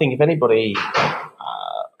I think if anybody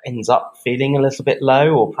ends up feeling a little bit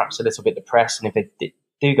low or perhaps a little bit depressed, and if they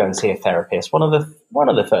do go and see a therapist, one of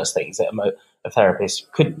the first things that a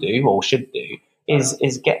therapist could do or should do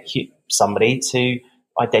is get somebody to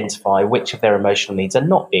identify which of their emotional needs are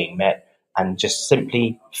not being met and just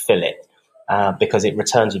simply fill it, because it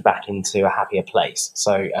returns you back into a happier place.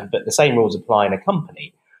 So, but the same rules apply in a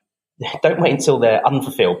company. Don't wait until they're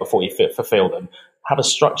unfulfilled before you fulfill them. Have a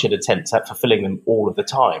structured attempt at fulfilling them all of the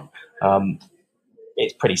time.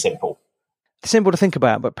 It's pretty simple. Simple to think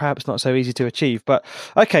about, but perhaps not so easy to achieve. But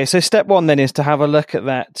okay, so step one then is to have a look at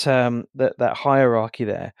that that hierarchy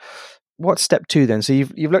there. what's step two then? So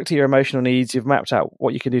you've looked at your emotional needs, you've mapped out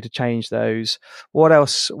what you can do to change those. What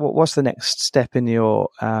else? What's the next step in your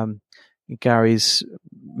Gary's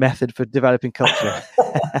method for developing culture?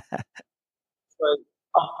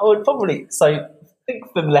 I would probably think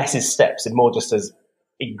of them less as steps and more just as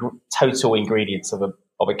total ingredients of a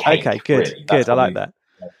cake. Okay, good, really. good. I like that.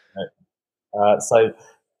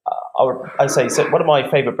 I'd say so. One of my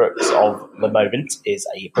favourite books of the moment is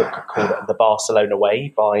a book called The Barcelona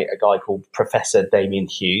Way by a guy called Professor Damien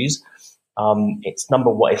Hughes. It's number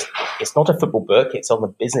one. It's not a football book. It's on the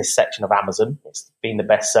business section of Amazon. It's been the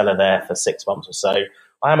bestseller there for 6 months or so.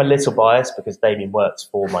 I am a little biased because Damien works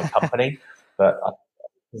for my company, but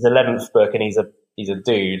his 11th book, and he's a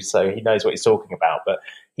dude, so he knows what he's talking about. But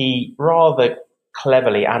he rather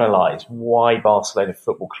cleverly analysed why Barcelona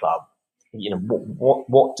Football Club.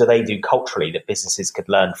 What do they do culturally that businesses could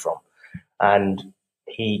learn from? And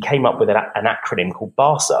he came up with an acronym called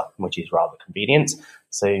BARSA, which is rather convenient.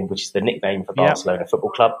 So, which is the nickname for Barcelona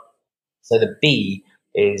Football Club. So the B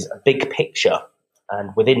is a big picture,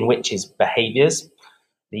 and within which is behaviours.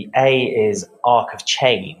 The A is arc of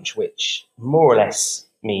change, which more or less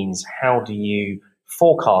means how do you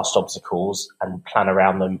forecast obstacles and plan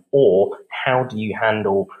around them, or how do you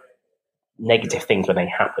handle negative things when they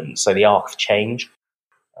happen. So the arc of change.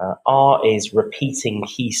 R is repeating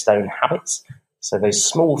keystone habits. So those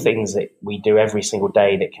small things that we do every single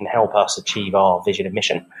day that can help us achieve our vision and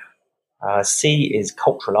mission. C is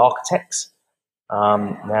cultural architects.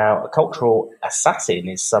 Now, a cultural assassin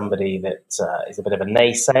is somebody that is a bit of a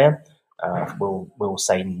naysayer, will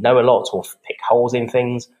say no a lot or pick holes in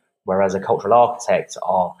things, whereas a cultural architect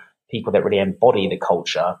are people that really embody the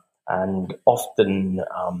culture and often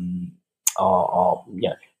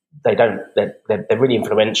they're really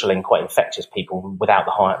influential and quite infectious people without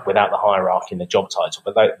the hierarchy and the job title,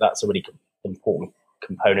 but that's a really important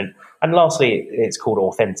component. And lastly, it's called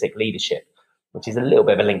authentic leadership, which is a little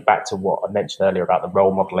bit of a link back to what I mentioned earlier about the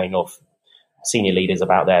role modeling of senior leaders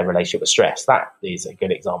about their relationship with stress. That is a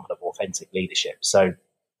good example of authentic leadership. So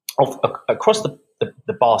across the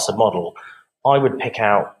BARSA model, I would pick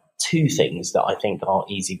out two things that I think are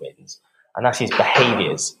easy wins, and that is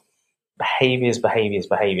behaviours. Behaviours.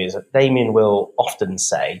 Damien will often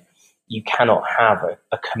say you cannot have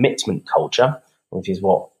a commitment culture, which is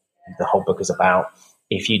what the whole book is about,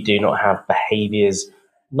 if you do not have behaviours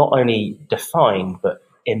not only defined but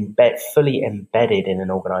fully embedded in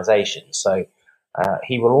an organisation. So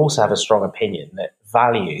he will also have a strong opinion that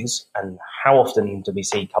values, and how often do we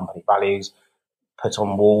see company values put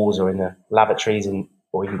on walls or in the lavatories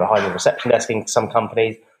or even behind the reception desk in some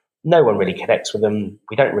companies? No one really connects with them.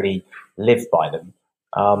 We don't really live by them.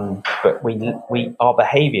 But our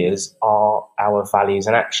behaviours are our values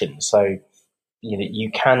and actions. So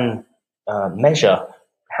you can measure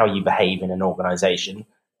how you behave in an organisation,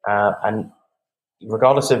 and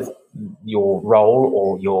regardless of your role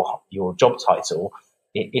or your job title,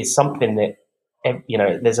 it is something that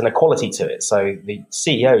there's an equality to it. So the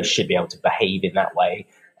CEO should be able to behave in that way,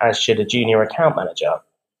 as should a junior account manager.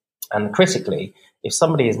 And critically, if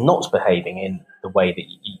somebody is not behaving in the way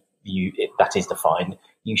that that is defined,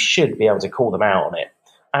 you should be able to call them out on it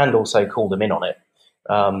and also call them in on it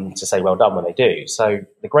to say well done when they do. So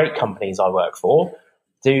the great companies I work for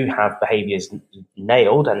do have behaviours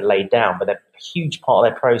nailed and laid down, but they're a huge part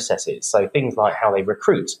of their processes. So things like how they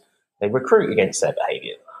recruit against their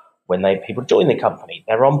behaviour. When people join the company,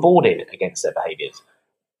 they're onboarded against their behaviours.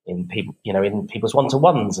 In people's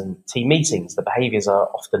one-to-ones and team meetings, the behaviours are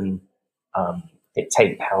often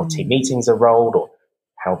dictate how team meetings are rolled or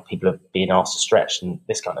how people are being asked to stretch and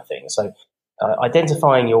this kind of thing. So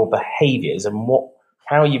identifying your behaviours and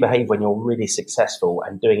how you behave when you're really successful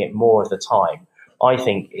and doing it more of the time, I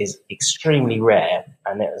think is extremely rare.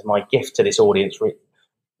 And it is my gift to this audience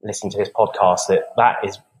listening to this podcast that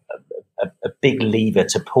is a big lever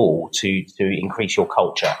to pull to increase your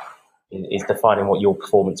culture, is defining what your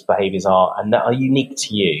performance behaviours are and that are unique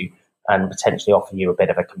to you and potentially offer you a bit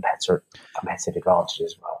of a competitive advantage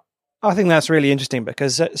as well. I think that's really interesting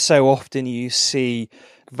because so often you see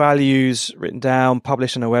values written down,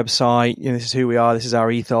 published on a website, this is who we are, this is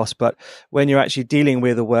our ethos, but when you're actually dealing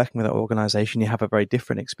with or working with an organization, you have a very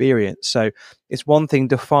different experience. So it's one thing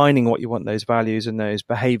defining what you want those values and those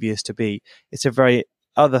behaviors to be. It's a very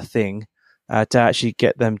other thing to actually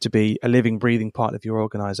get them to be a living, breathing part of your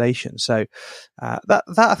organization. So that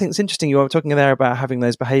I think is interesting. You were talking there about having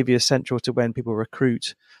those behaviors central to when people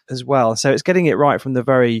recruit as well. So it's getting it right from the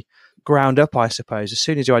very ground up, I suppose. As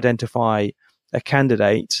soon as you identify a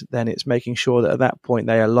candidate, then it's making sure that at that point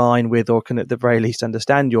they align with or can at the very least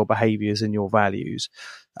understand your behaviors and your values.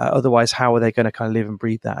 Otherwise, how are they going to kind of live and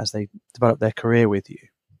breathe that as they develop their career with you?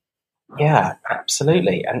 Yeah,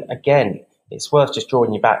 absolutely. And again, it's worth just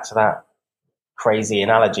drawing you back to that crazy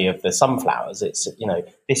analogy of the sunflowers. It's,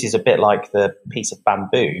 this is a bit like the piece of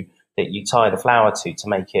bamboo that you tie the flower to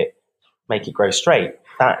make it grow straight.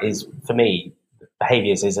 That is, for me,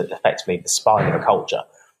 behaviors is effectively the spine of a culture.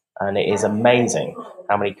 And it is amazing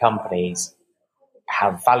how many companies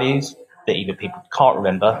have values that either people can't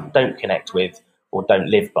remember, don't connect with, or don't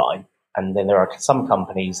live by. And then there are some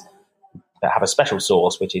companies that have a special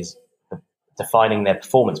sauce, which is defining their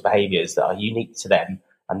performance behaviors that are unique to them,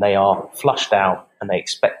 and they are flushed out, and they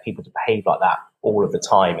expect people to behave like that all of the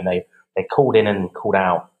time, and they're called in and called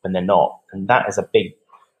out when they're not. And that is a big,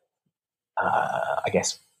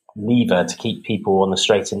 lever to keep people on the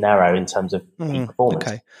straight and narrow in terms of performance.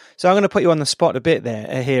 Okay, so I'm going to put you on the spot a bit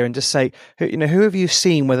there here, and just say, who have you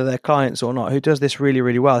seen, whether they're clients or not, who does this really,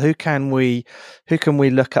 really well? Who can we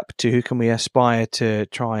look up to? Who can we aspire to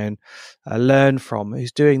try and learn from?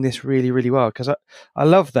 Who's doing this really, really well? Because I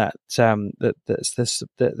love that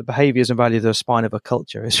the behaviours and values of the spine of a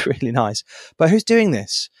culture is really nice. But who's doing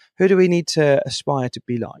this? Who do we need to aspire to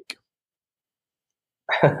be like?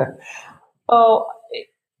 Well,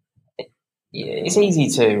 it's easy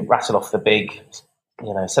to rattle off the big,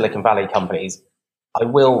 Silicon Valley companies. I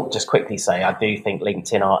will just quickly say I do think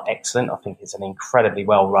LinkedIn are excellent. I think it's an incredibly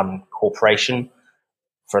well-run corporation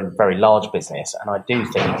for a very large business. And I do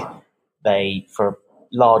think for a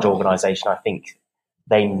large organization, I think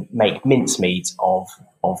they make mincemeat of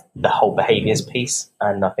the whole behaviors piece.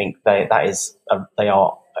 And I think they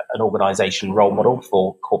are an organization role model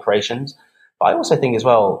for corporations. But I also think as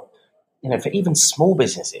well, for even small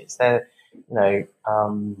businesses,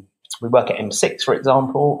 we work at M6, for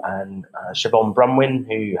example, and Siobhan Brunwyn,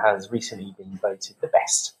 who has recently been voted the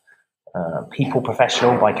best people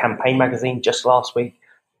professional by Campaign magazine just last week.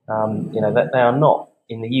 That they are not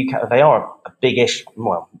in the UK. They are a big-ish,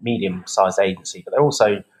 medium-sized agency, but they're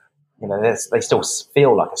also, they still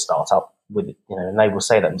feel like a startup with, and they will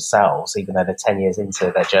say that themselves, even though they're 10 years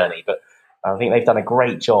into their journey. But I think they've done a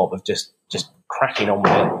great job of just cracking on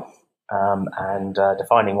with it. And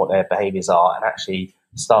defining what their behaviours are, and actually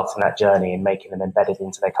starting that journey and making them embedded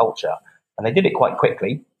into their culture. And they did it quite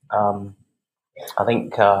quickly. I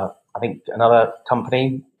think another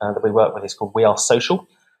company that we work with is called We Are Social.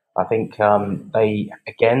 I think they,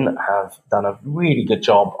 again, have done a really good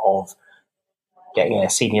job of getting their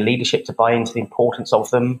senior leadership to buy into the importance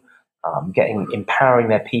of them, empowering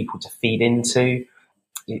their people to feed into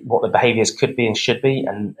what the behaviours could be and should be.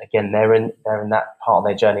 And again, they're in that part of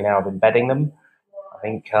their journey now of embedding them. I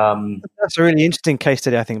think that's a really interesting case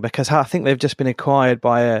study, I think, because I think they've just been acquired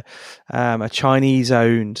by a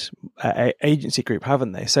Chinese-owned agency group,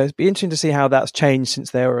 haven't they? So it'd be interesting to see how that's changed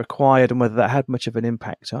since they were acquired and whether that had much of an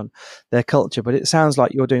impact on their culture. But it sounds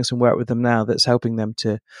like you're doing some work with them now that's helping them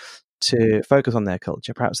to focus on their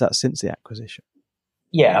culture. Perhaps that's since the acquisition.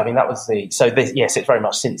 Yeah, I mean, that was yes, it's very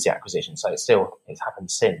much since the acquisition, so it's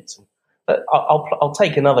happened since. But I'll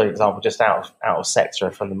take another example just out of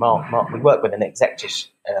sector from the market. We work with an executive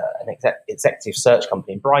search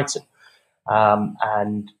company in Brighton,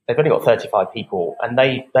 and they've only got 35 people, and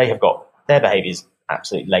they have got their behaviours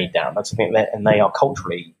absolutely laid down. That's something and they are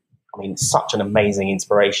culturally, such an amazing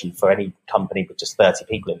inspiration for any company with just 30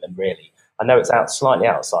 people in them, really. I know it's slightly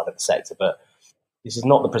outside of the sector, but this is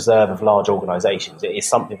not the preserve of large organisations. It is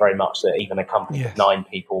something very much that even a company with 9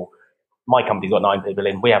 people, my company's got 9 people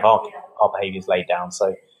in, we have our behaviours laid down.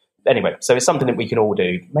 So anyway, so it's something that we can all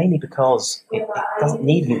do, mainly because it doesn't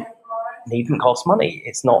needn't cost money.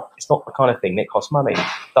 It's not the kind of thing that costs money. It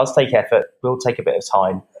does take effort, will take a bit of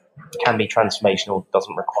time, can be transformational,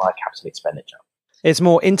 doesn't require capital expenditure. It's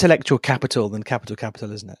more intellectual capital than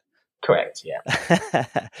capital, isn't it? Correct, yeah.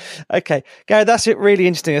 Okay, Gary, that's it. Really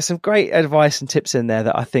interesting. There's some great advice and tips in there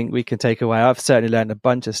that I think we can take away. I've certainly learned a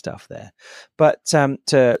bunch of stuff there. But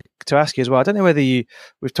to ask you as well, I don't know whether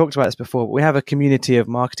we've talked about this before, but we have a community of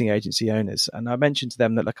marketing agency owners, and I mentioned to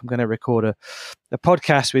them that, I'm going to record a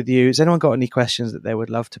podcast with you. Has anyone got any questions that they would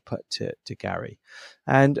love to put to Gary?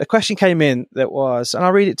 And a question came in that was, and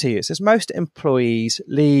I'll read it to you. It says, most employees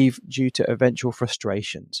leave due to eventual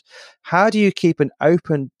frustrations. How do you keep an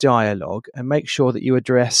open dialogue and make sure that you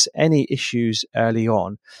address any issues early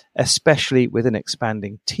on, especially with an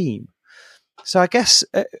expanding team? So I guess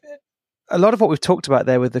a lot of what we've talked about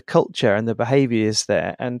there with the culture and the behaviors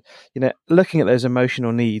there, and looking at those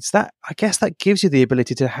emotional needs, that I guess that gives you the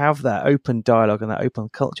ability to have that open dialogue and that open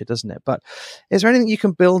culture, doesn't it? But is there anything you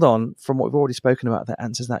can build on from what we've already spoken about that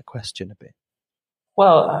answers that question a bit?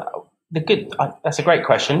 Well, that's a great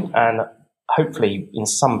question, and hopefully in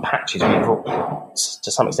some patches we've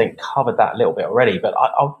to some extent covered that a little bit already. But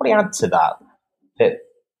I'll probably add to that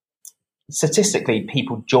statistically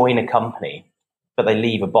people join a company, but they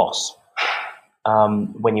leave a boss.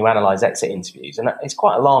 When you analyse exit interviews, and it's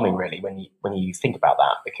quite alarming, really, when you think about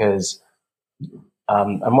that, because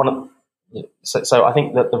so I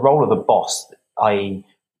think that the role of the boss,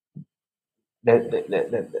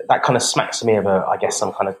 that kind of smacks to me of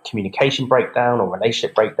some kind of communication breakdown or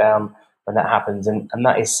relationship breakdown when that happens, and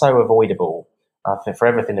that is so avoidable for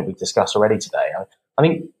everything that we've discussed already today. I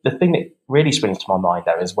think the thing that really springs to my mind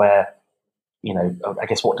though is where, I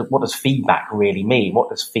guess what does feedback really mean? What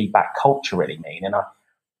does feedback culture really mean? And I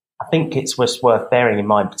think it's just worth bearing in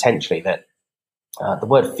mind potentially that the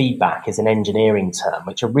word feedback is an engineering term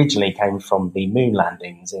which originally came from the moon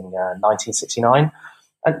landings in 1969.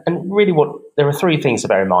 And really, there are three things to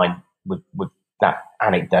bear in mind with that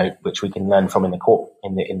anecdote, which we can learn from in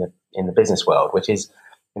the business world, which is,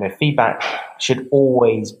 feedback should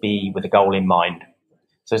always be with a goal in mind.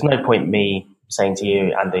 So there's no point me saying to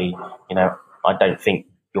you, Andy, I don't think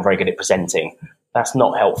you're very good at presenting. That's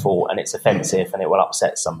not helpful, and it's offensive, and it will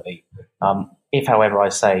upset somebody. If, however, I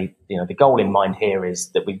say, the goal in mind here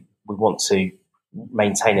is that we want to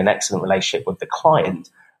maintain an excellent relationship with the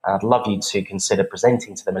client, and I'd love you to consider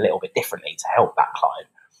presenting to them a little bit differently to help that client,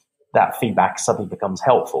 that feedback suddenly becomes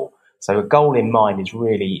helpful. So a goal in mind is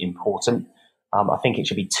really important. I think it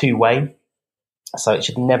should be two-way. So it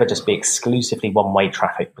should never just be exclusively one-way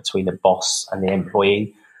traffic between the boss and the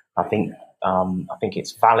employee. I think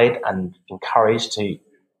it's valid and encouraged to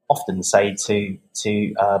often say to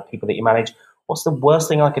people that you manage, what's the worst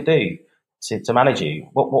thing I could do to manage you?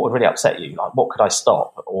 What would really upset you? Like, what could I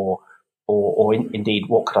stop? Or indeed,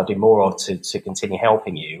 what could I do more of to continue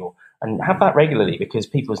helping you? And have that regularly, because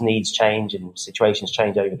people's needs change and situations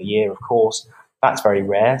change over the year, of course. That's very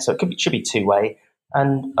rare. So it should be two-way.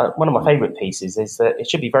 And one of my favourite pieces is that it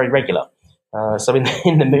should be very regular. So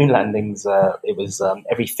in the moon landings, it was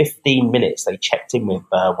every 15 minutes they checked in with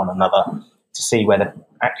one another to see where the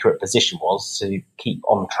accurate position was to keep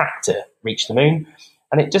on track to reach the moon.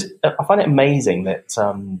 And I find it amazing that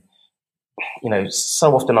so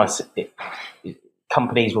often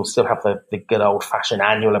companies will still have the good old-fashioned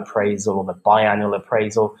annual appraisal or the biannual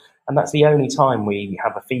appraisal, and that's the only time we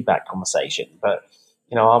have a feedback conversation. But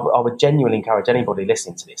I would genuinely encourage anybody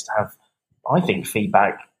listening to this to have, I think,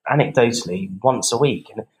 feedback anecdotally once a week,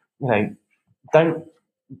 and don't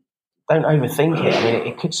overthink it. I mean,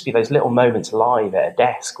 it could just be those little moments live at a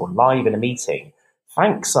desk or live in a meeting.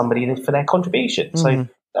 Thank somebody for their contribution. Mm-hmm. So it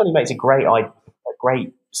only makes a great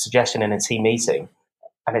suggestion in a team meeting,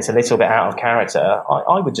 and it's a little bit out of character.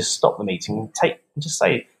 I would just stop the meeting and just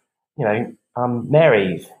say,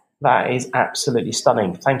 Mary, that is absolutely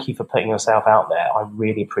stunning. Thank you for putting yourself out there. I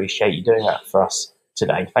really appreciate you doing that for us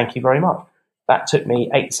today. Thank you very much. That took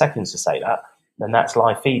me 8 seconds to say that, and that's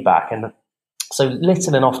live feedback. And so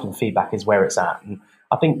little and often feedback is where it's at. And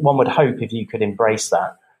I think one would hope if you could embrace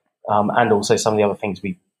that, and also some of the other things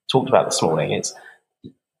we talked about this morning, it's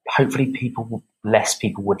hopefully less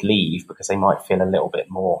people would leave because they might feel a little bit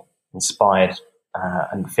more inspired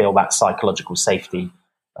and feel that psychological safety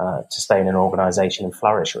to stay in an organisation and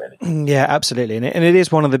flourish, really. Yeah, absolutely. And it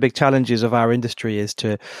is one of the big challenges of our industry is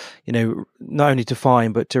to, not only to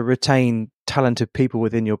find, but to retain talented people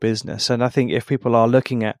within your business. And I think if people are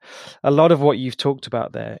looking at a lot of what you've talked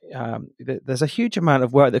about there, there's a huge amount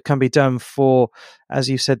of work that can be done for, as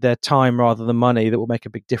you said, their time rather than money that will make a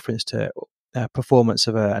big difference to performance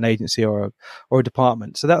of an agency or a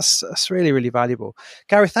department. So that's really, really valuable.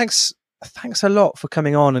 Gary, thanks a lot for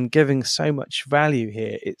coming on and giving so much value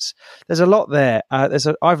here. There's a lot there.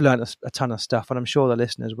 I've learned a ton of stuff, and I'm sure the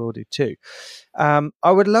listeners will do too.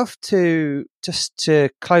 I would love to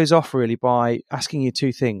close off really by asking you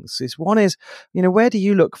two things. One is, where do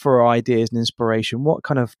you look for ideas and inspiration? What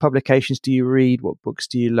kind of publications do you read? What books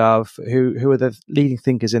do you love? Who are the leading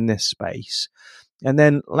thinkers in this space? And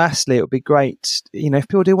then lastly, it would be great, if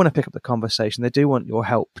people do want to pick up the conversation, they do want your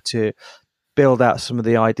help to build out some of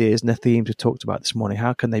the ideas and the themes we talked about this morning.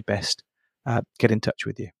 How can they best get in touch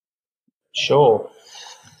with you? Sure.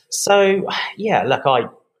 So, yeah, look, I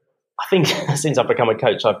think since I've become a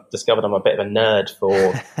coach, I've discovered I'm a bit of a nerd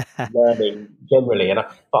for learning generally.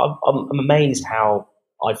 But I'm amazed how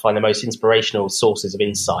I find the most inspirational sources of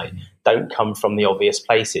insight don't come from the obvious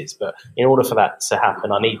places. But in order for that to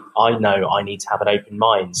happen, I know I need to have an open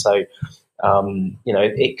mind. So,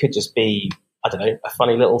 it could just be, I don't know, a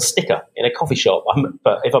funny little sticker in a coffee shop.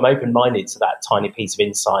 But if I'm open-minded to that tiny piece of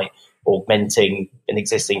insight, augmenting an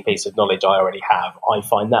existing piece of knowledge I already have, I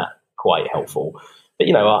find that quite helpful.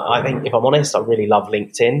 But, I think if I'm honest, I really love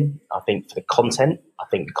LinkedIn. I think for the content,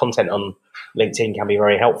 the content on LinkedIn can be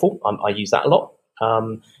very helpful. I use that a lot.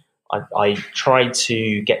 I try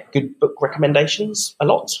to get good book recommendations a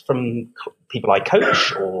lot from people I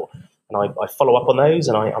coach, and I follow up on those.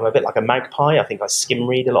 And I'm a bit like a magpie. I think I skim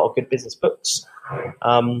read a lot of good business books.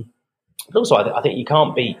 But also, I think you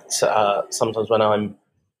can't beat sometimes when I'm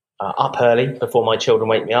up early before my children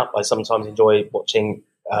wake me up. I sometimes enjoy watching,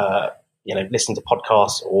 listening to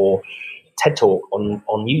podcasts or TED Talk on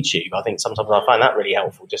YouTube. I think sometimes I find that really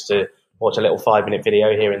helpful, just to watch a little 5-minute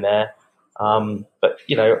video here and there. But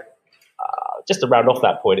just to round off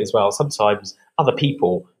that point as well, sometimes other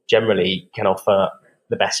people generally can offer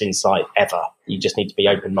the best insight ever. You just need to be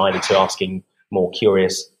open-minded to asking more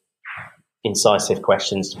curious, incisive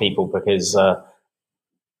questions to people, because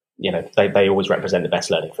they always represent the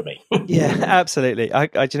best learning for me. Yeah, absolutely. I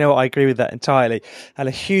do you know what? I agree with that entirely. And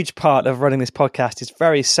a huge part of running this podcast is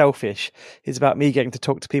very selfish. It's about me getting to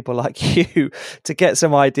talk to people like you to get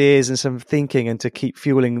some ideas and some thinking, and to keep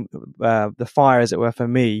fueling the fire, as it were, for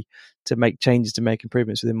me to make changes, to make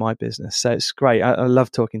improvements within my business. So it's great. I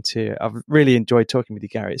love talking to you. I've really enjoyed talking with you,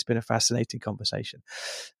 Gary. It's been a fascinating conversation.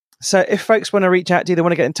 So if folks want to reach out to you, they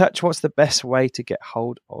want to get in touch, what's the best way to get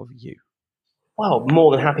hold of you? Well,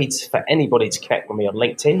 more than happy for anybody to connect with me on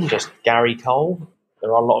LinkedIn, just Gary Cole. There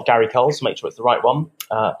are a lot of Gary Coles, so make sure it's the right one,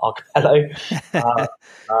 Archipelago.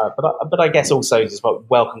 But I guess also just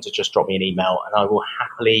welcome to just drop me an email, and I will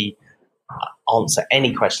happily answer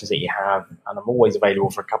any questions that you have. And I'm always available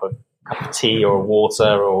for a cup of tea or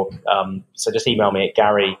water, so just email me at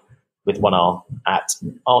Gary with one R at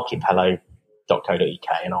archipelago.co.uk,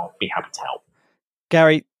 and I'll be happy to help.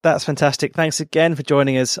 Gary, that's fantastic. Thanks again for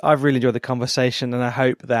joining us. I've really enjoyed the conversation, and I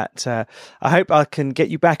hope I can get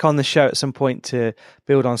you back on the show at some point to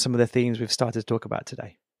build on some of the themes we've started to talk about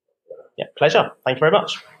today. Yeah, pleasure. Thank you very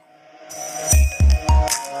much.